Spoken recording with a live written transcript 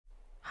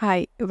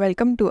Hi,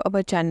 welcome to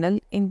our channel.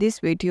 In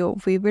this video,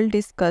 we will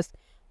discuss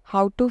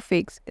how to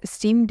fix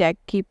Steam Deck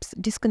keeps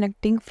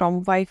disconnecting from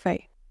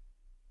Wi-Fi.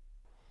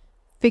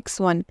 Fix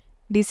 1.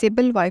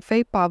 Disable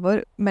Wi-Fi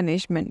power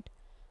management.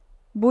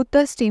 Boot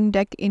the Steam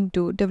Deck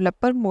into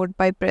developer mode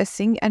by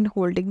pressing and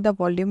holding the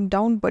volume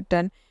down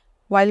button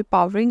while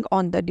powering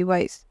on the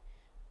device.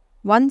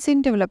 Once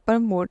in developer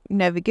mode,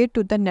 navigate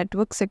to the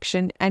network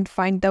section and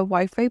find the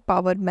Wi-Fi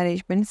power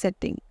management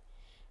setting.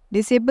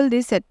 Disable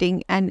this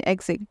setting and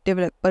exit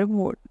developer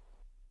mode.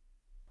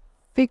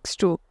 Fix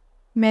 2.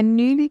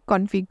 Manually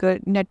configure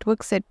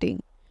network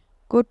setting.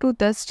 Go to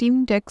the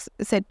Steam Deck's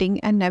setting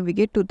and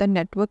navigate to the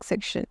network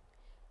section.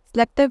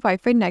 Select the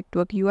Wi-Fi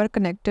network you are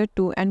connected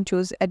to and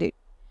choose Edit.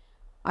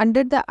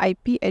 Under the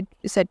IP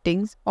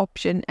settings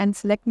option and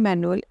select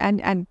Manual and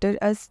enter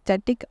a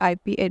static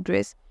IP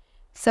address,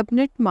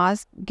 subnet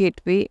mask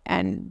gateway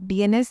and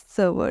DNS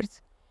servers.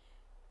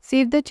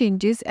 Save the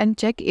changes and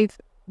check if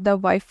the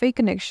Wi-Fi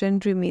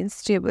connection remains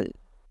stable.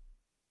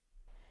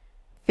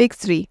 Fix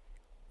 3.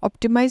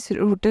 Optimize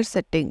router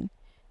setting.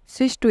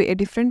 Switch to a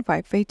different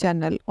Wi-Fi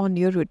channel on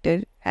your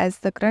router as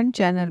the current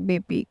channel may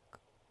be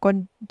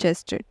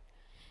congested.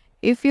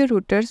 If your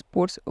router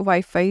supports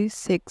Wi-Fi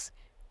 6,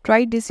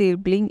 try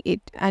disabling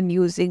it and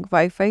using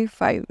Wi-Fi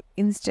 5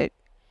 instead.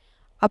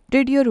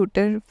 Update your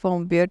router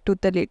firmware to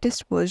the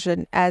latest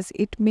version as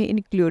it may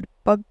include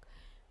bug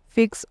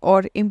fix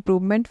or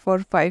improvement for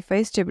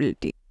Wi-Fi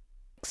stability.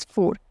 Fix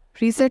 4.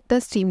 Reset the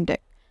Steam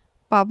Deck.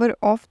 Power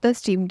off the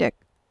Steam Deck.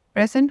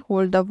 Press and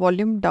hold the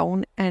volume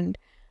down and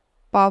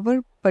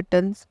power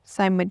buttons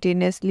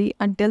simultaneously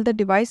until the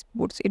device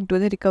boots into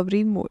the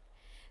recovery mode.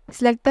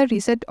 Select the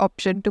reset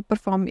option to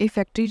perform a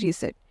factory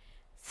reset.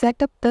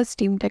 Set up the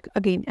Steam Deck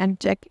again and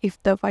check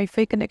if the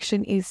Wi-Fi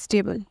connection is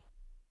stable.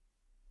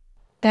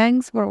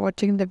 Thanks for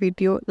watching the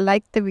video.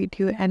 Like the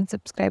video and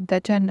subscribe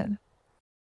the channel.